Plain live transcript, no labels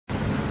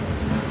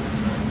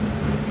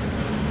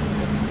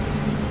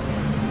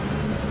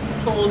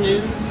Total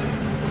news.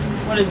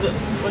 What is it?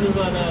 What is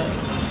that?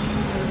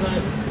 What is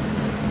that?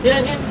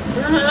 Yeah.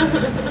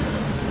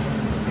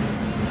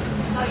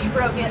 Oh, you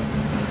broke it.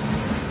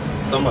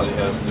 Somebody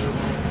has to.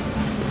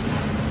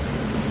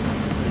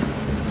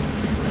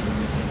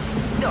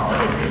 No,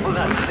 well,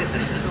 this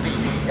is me.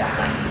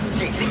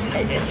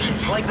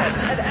 Like that.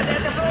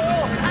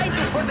 Oh, I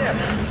just put there.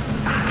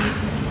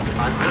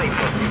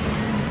 Ungrateful.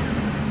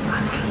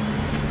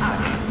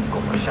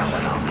 Como chama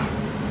now?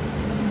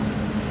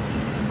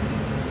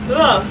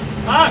 Ugh,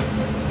 fuck.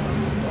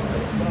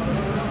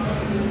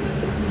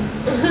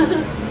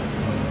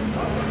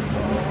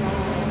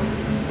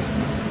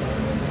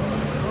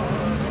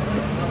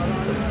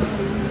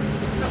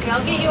 Okay,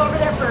 I'll get you over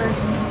there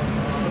first.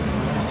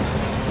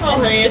 Oh,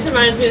 honey, this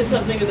reminds me of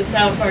something in the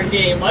South Park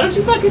game. Why don't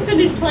you fucking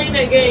finish playing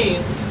that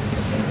game?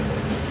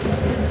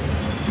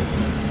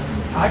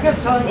 I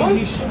kept telling him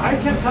he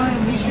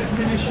should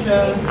finish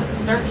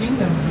Third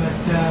Kingdom,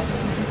 but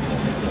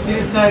he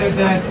decided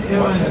that it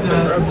was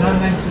not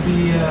meant to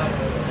be.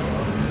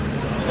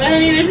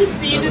 Honey, there's a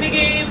scene in the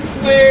game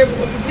where a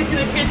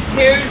particular kid's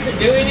parents are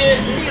doing it.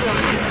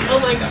 Oh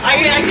my god, I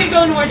can't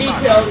go into more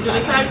details, but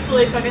it's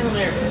absolutely fucking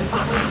hilarious.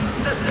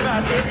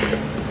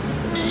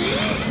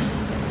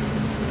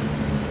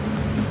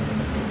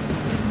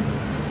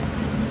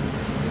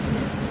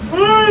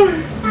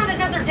 Not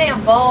another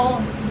damn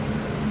ball.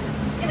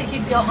 I'm just gonna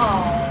keep going.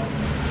 Oh.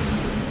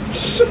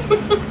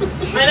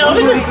 I know,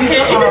 it's just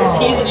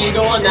teasing you to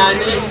go on that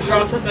and then it just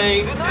drops a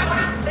thing. Hey,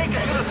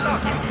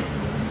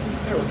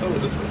 what's up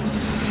with this one?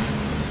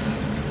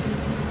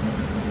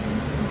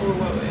 Oh,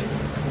 what way?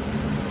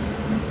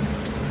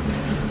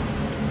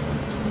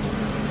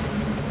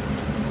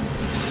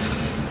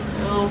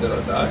 No. Did I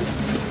die?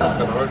 It's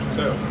kind of hard to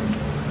tell.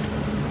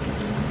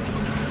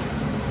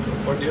 Where the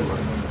fuck am I?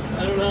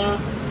 I don't know.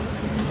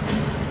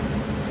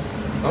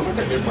 Sounds like I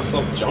hear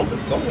myself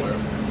jumping somewhere.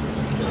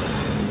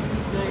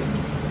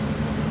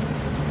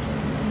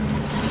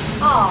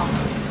 Oh.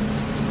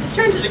 This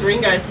turns into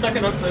green guy stuck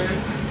it up there.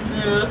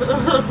 Yeah.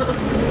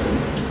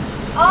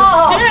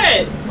 Oh.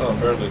 Shit! Oh,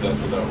 apparently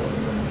that's what that was.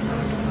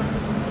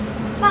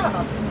 Son of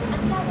a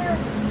mother.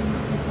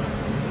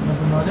 Son of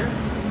a mother?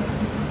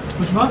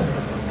 Which mother?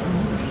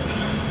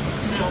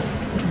 No!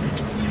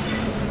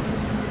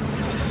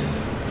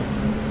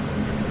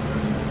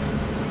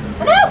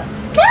 No!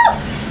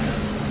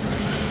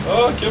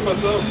 Oh, I killed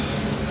myself.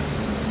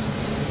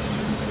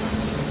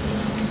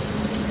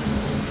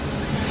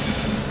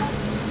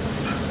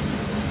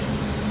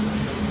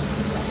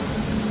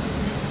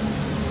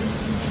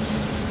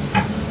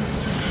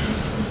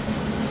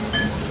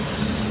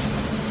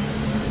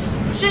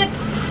 Shit!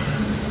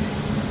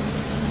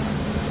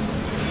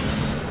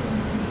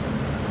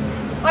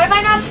 Why have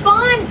I not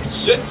spawned?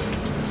 Shit!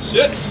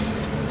 Shit!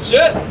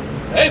 Shit!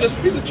 Hey, there's a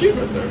piece of cheese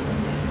right there.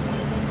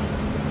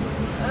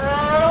 I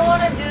don't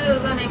want to do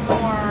this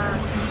anymore.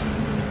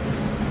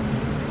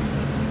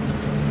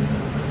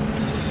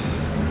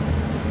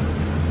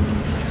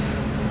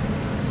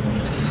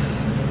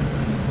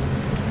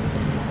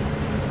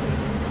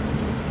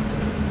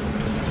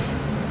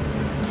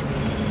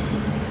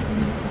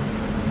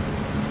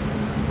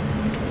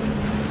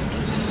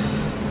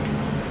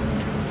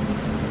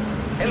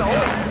 Hello,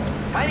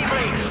 Tiny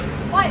Brain.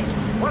 What?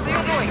 What are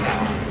you doing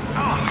now?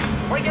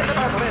 Where get the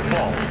red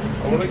ball?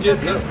 I want to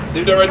get... No,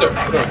 leave that right there.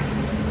 Put on.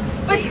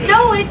 But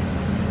no, it's...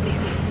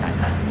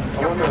 I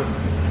want to...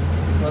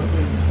 Let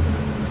me...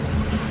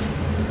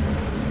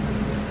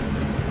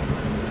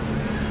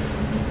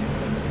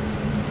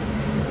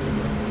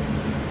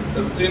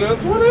 17 out of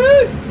 20!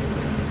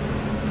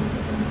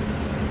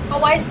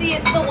 Oh, I see.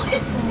 It's the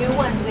new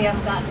ones we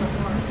haven't gotten before.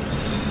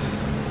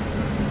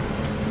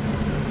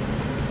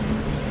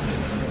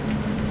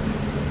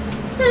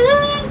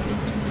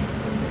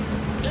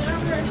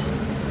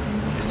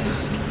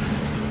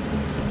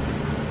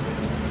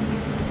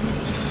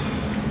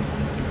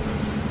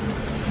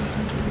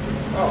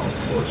 Oh,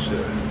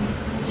 bullshit.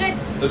 Shit.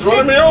 It's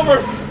running me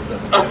over!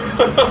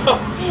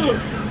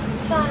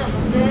 Son of a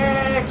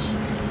bitch.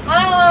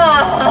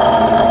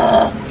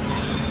 Ah!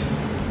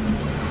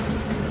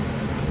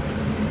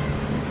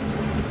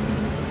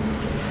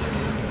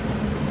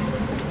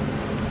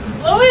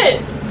 Blow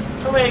it!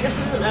 Oh wait, I guess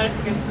it doesn't matter if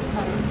it gets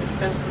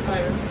against the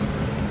fire.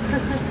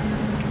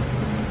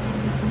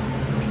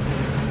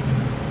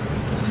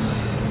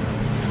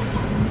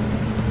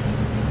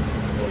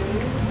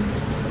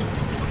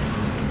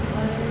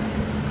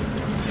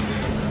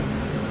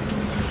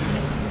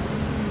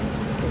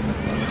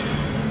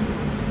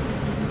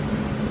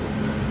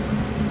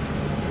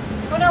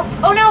 Oh no!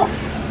 Oh no!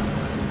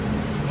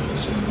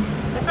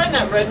 I find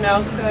that red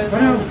mouse guy is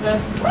one of the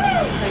best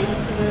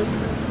things for this.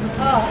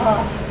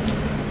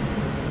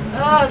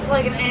 Oh, it's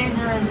like an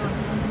aneurysm.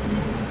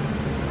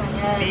 My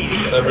head.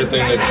 It's everything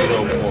that you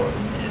hope for.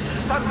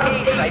 Some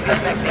days I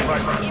effective are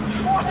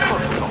impossible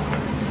to know.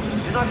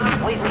 Do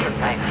not waste your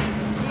time.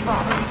 Keep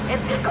on and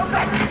come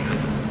back.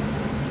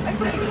 I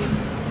believe you.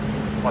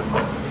 What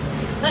more?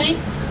 Honey,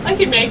 I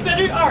can make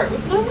better art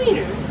with my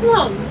wiener.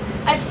 Plum.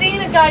 I've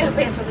seen a guy who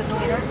paints with his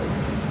wiener.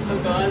 Oh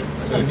god.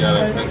 So you got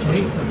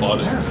adventure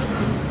buttocks.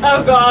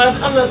 Oh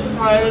god, I'm not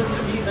surprised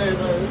either of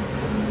those.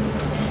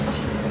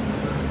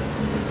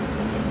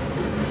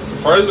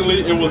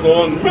 Surprisingly, it was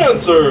on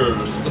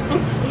Mancers.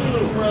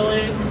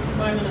 Really?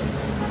 5 minutes.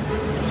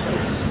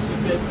 This is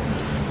stupid.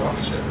 Oh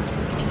shit.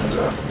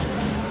 Yeah.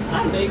 I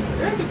make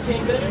graphic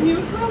paint better than you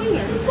would probably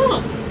learn. Come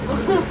on.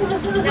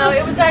 No,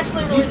 it was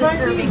actually really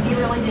disturbing. He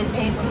really did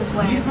paint with his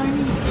way.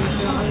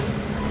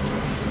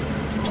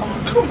 Oh,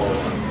 come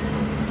on.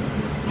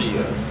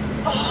 BS.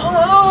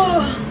 Oh.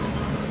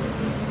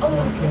 Oh.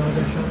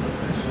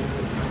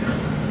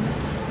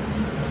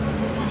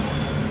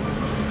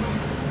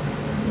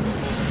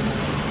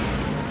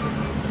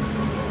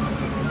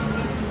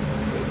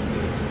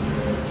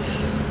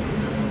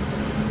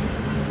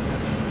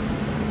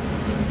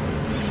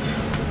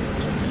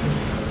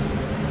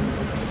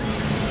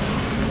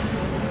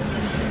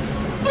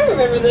 I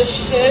remember this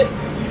shit.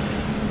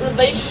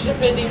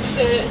 Relationship ending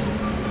shit.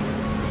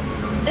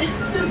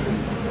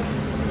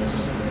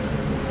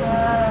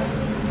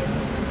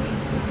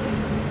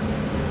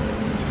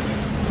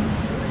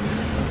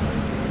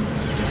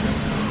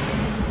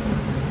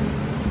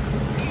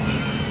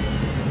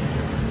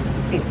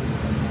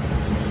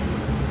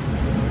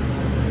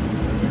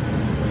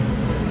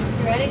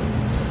 You ready?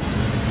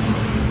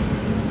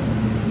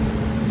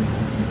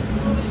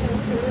 Oh, my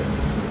hands hurt.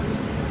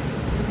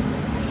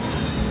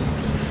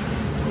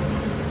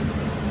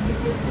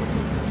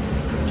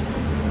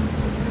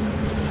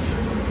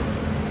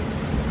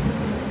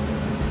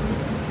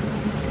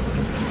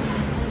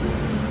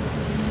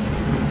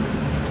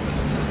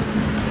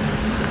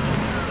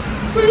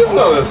 See, it's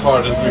not as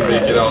hard as we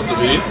make it out to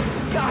be.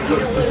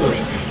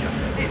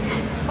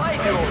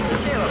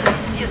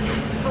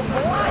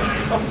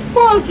 A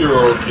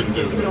 5-year-old can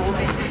do it.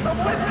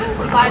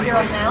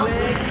 5-year-old mouse.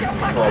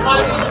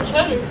 $5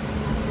 cheddar.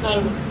 I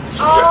don't know.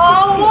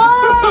 Oh,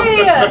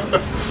 why?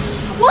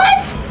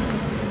 What?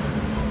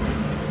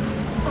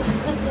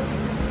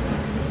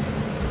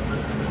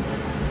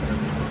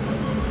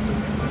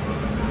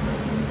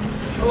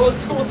 Old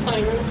school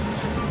timer.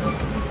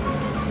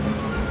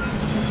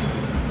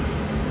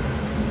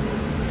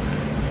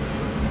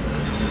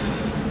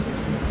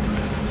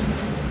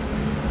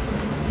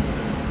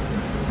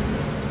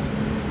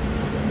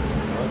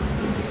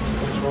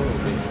 What's wrong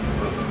with me?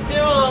 I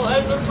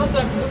have no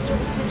contact with the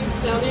service for weeks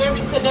now. The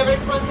Army said never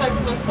to contact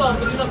with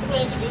myself. I do not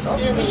plan to Stop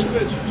disappear me. pushing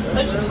it, you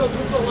I just hope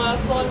jackass. this won't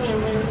last long. I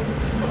remember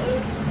this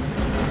supplies.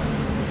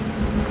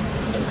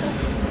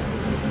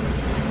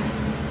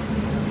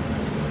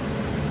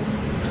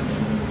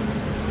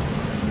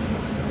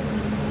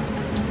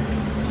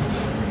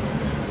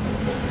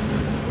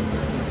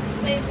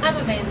 See, I'm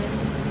amazing.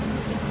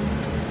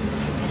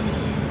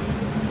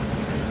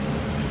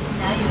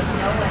 Now you have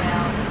no way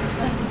out.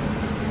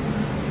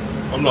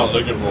 I'm not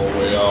looking for a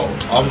way out.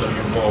 I'm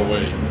looking for a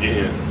way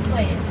in.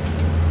 Wait.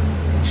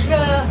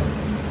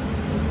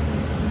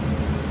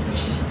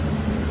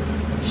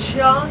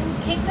 Chung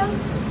Kingdom?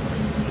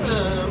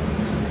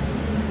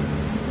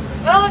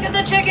 Oh, look at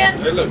the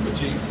chickens! Hey, look, the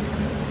cheese.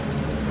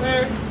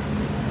 Where?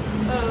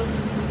 Oh.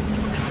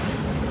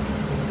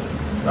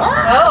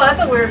 Oh,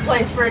 that's a weird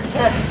place for it to.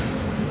 I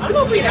don't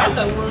know if we got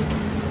that one.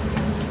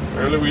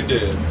 Apparently we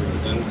did, because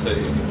it didn't say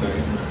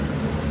anything.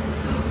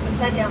 What's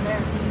that down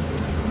there?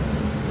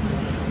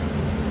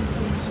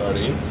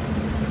 Sardines?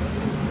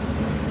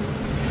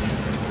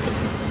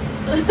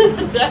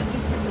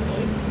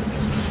 Definitely.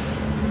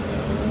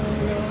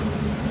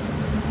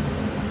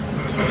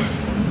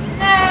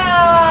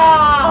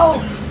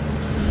 No!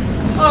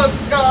 Oh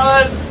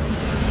god.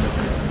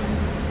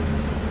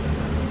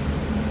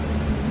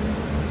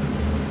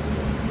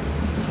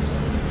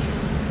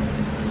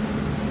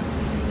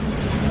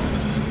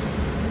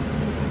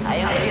 I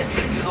am here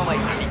to do my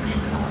duty.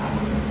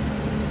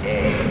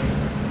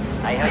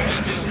 I have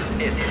eaten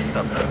this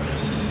supper.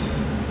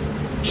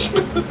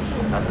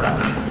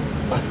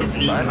 I have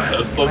eaten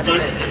test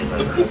subjects.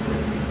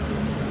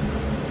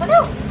 Oh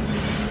no!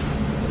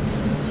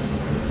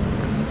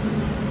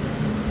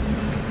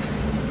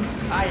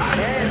 I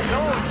had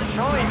no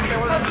choice.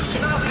 There was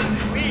nothing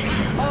sweet.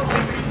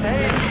 Only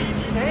tasty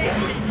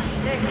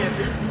chicken.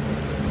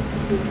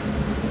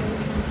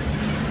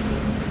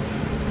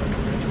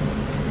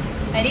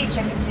 I'd eat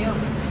chicken too.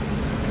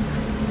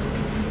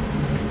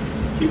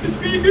 Keep it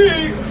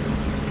speaking.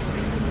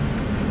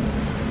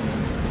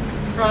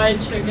 Fried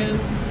chicken.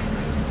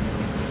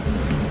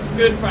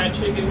 Good fried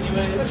chicken,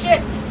 anyways. Oh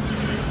shit!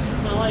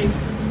 Not like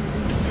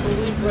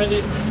fully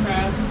breaded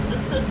crap.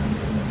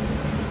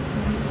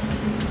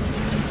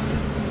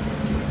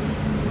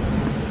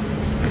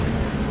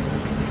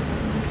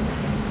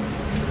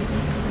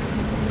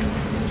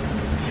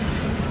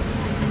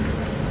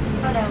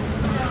 Oh no.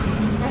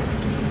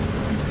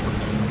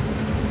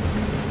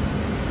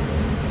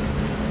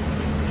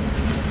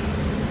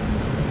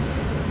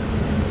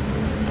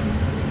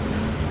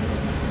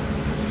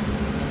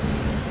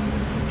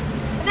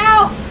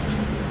 No!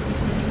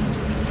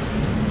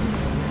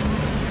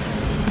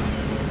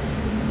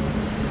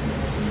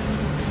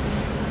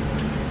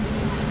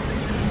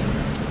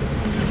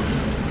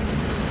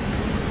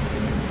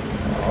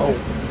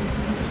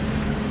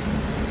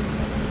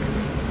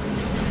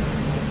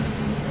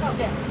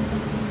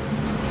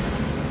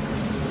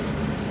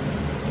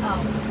 Oh,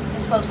 I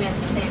suppose we have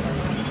to save it.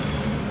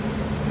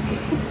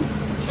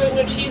 Sure, there's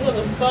no cheese on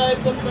the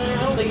sides up there.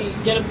 I don't think you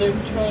can get up there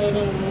and try it. I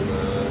don't know.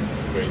 Nah, it's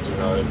way too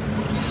high.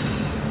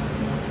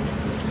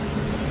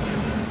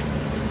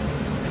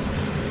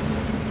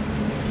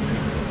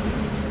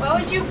 Why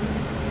would you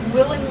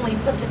willingly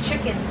put the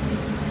chicken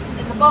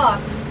in the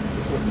box?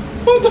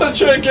 Put the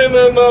chicken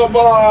in the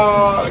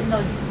box! In the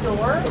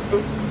door?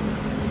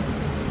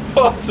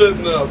 What's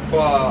in the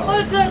box?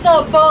 What's in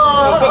the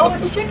box? Oh,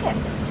 it's chicken.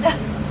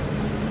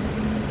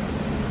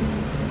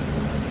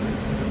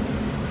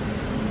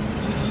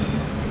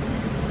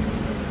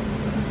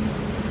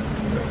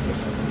 There's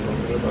something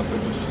over there about that.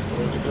 It's just the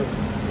way to go.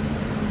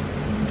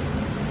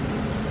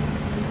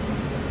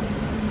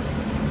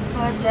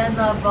 What's in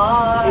the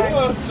box?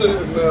 What's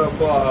in the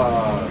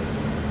box?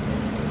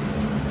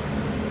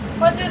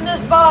 What's in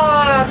this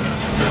box?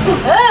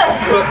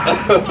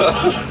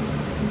 Ugh.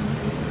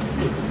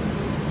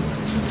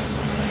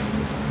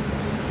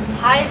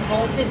 High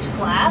voltage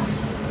glass?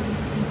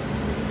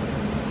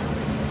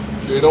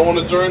 If you don't want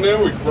to join in,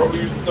 we can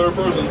probably use the third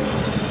person.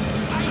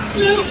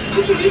 No,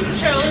 we should use the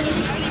challenge.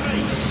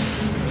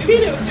 We can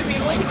do it to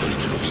people.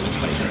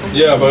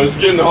 Yeah, but it's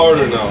getting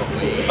harder now.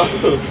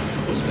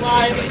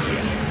 Why?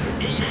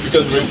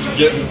 Because we're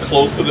getting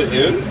close to the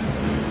end?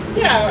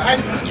 Yeah, I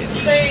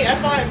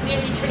thought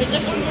maybe you turn a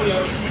different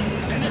video.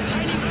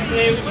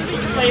 We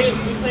played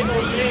the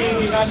whole game,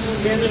 we got to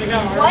the end and it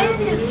got harder. Why in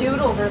his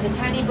doodles are the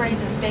tiny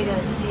brains as big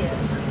as he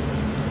is?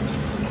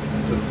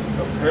 Because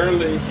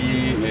apparently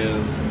he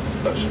is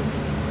special.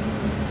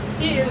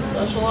 He is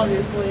special,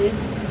 obviously.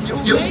 And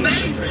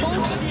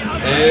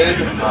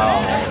how?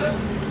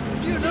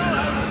 You know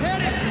how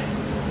terrible,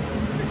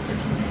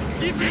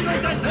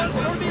 difficult that was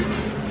for me.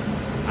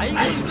 I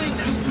will make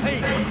you pay.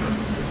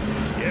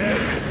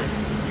 Yes,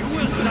 you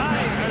will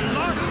die a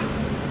lot.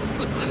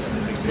 Good.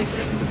 Sick to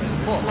the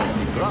small as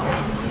the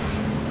ground.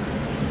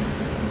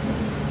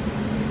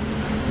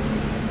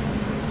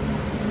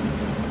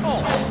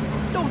 Oh,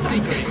 don't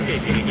think of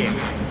escaping again.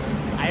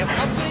 I have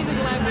upgraded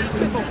the land with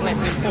triple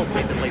platinum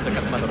 4-plated laser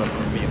cut mother of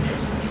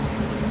vehicles.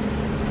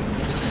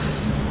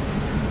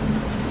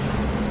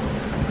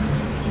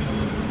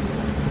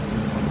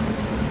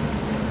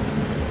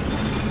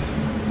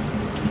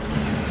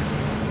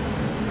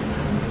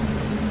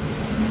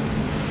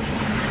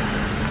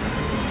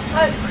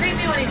 Oh, it's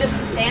creepy when he just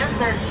stands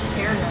there and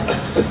stares at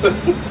us.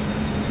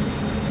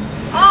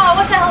 Oh,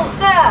 what the hell's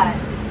that?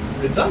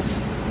 It's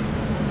us.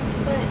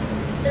 But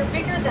they're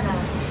bigger than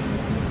us.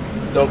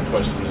 Don't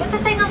question What's it.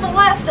 the thing on the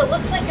left? It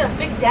looks like a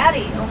Big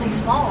Daddy, only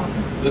smaller.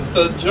 It's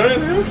the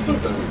giant hamster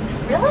thing.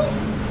 Really?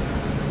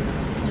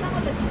 What's wrong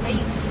with its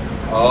face?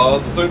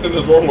 The same thing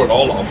is wrong with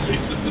all our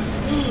faces.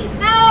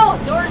 No!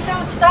 Doors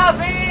don't stop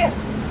me!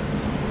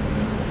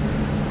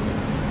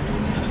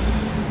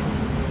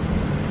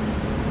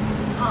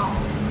 Oh.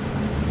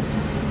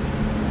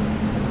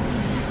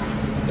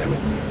 Damn it.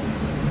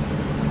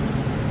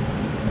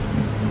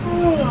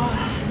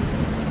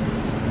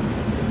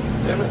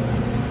 Damn it.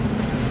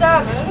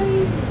 Suck!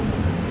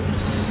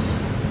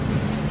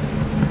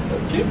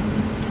 Okay.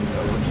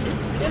 That works too.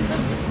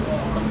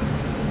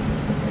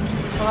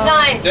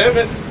 Nice! Damn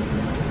it.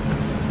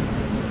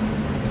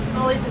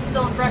 Well, at least it's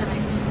still in front of me.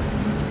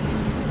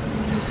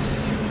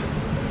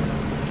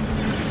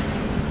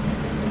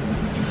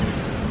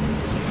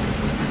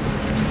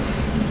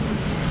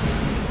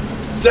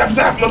 Zap,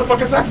 zap,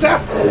 motherfucker, zap,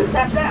 zap.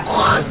 Zap, zap.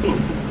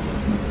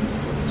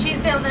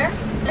 Cheese down there.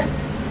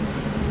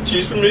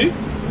 Cheese for me.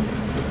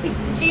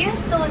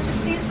 Cheese?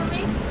 Delicious cheese for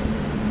me?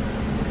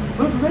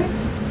 What for me?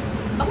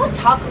 I want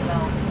Taco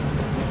Bell.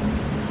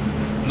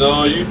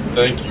 No, you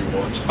think you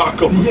want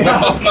Taco Bell. Yeah,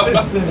 I was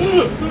gonna say.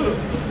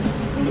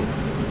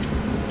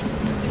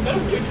 I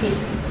don't do this.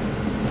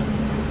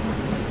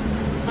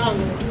 I don't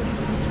know.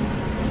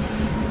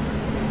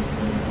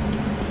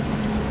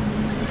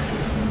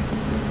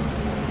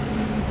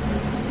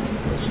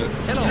 Oh, shit.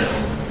 Hello.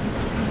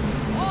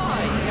 Oh,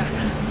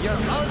 your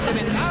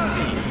ultimate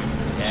army.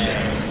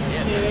 Yes.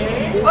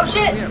 Oh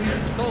shit! We're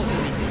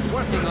totally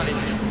working on it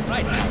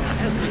right now,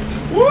 as we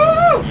speak.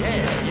 Woo!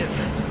 Yes.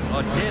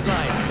 On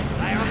deadline.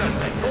 I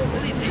understand.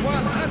 Completely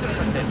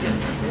 100%. Yes.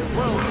 The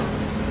world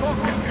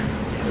conquer.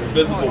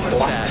 Invisible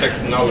block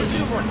technology.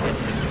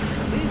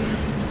 Please.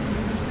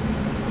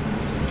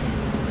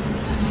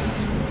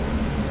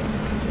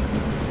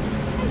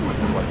 I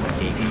wonder what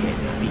the ADN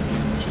means.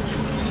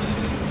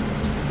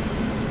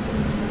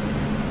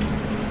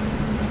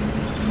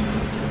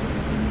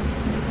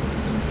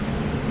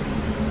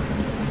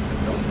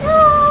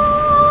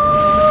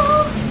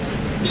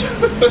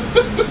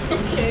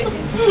 Okay.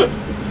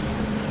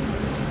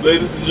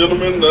 Ladies and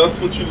gentlemen, that's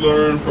what you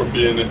learn from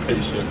being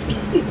impatient.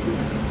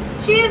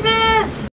 Jesus!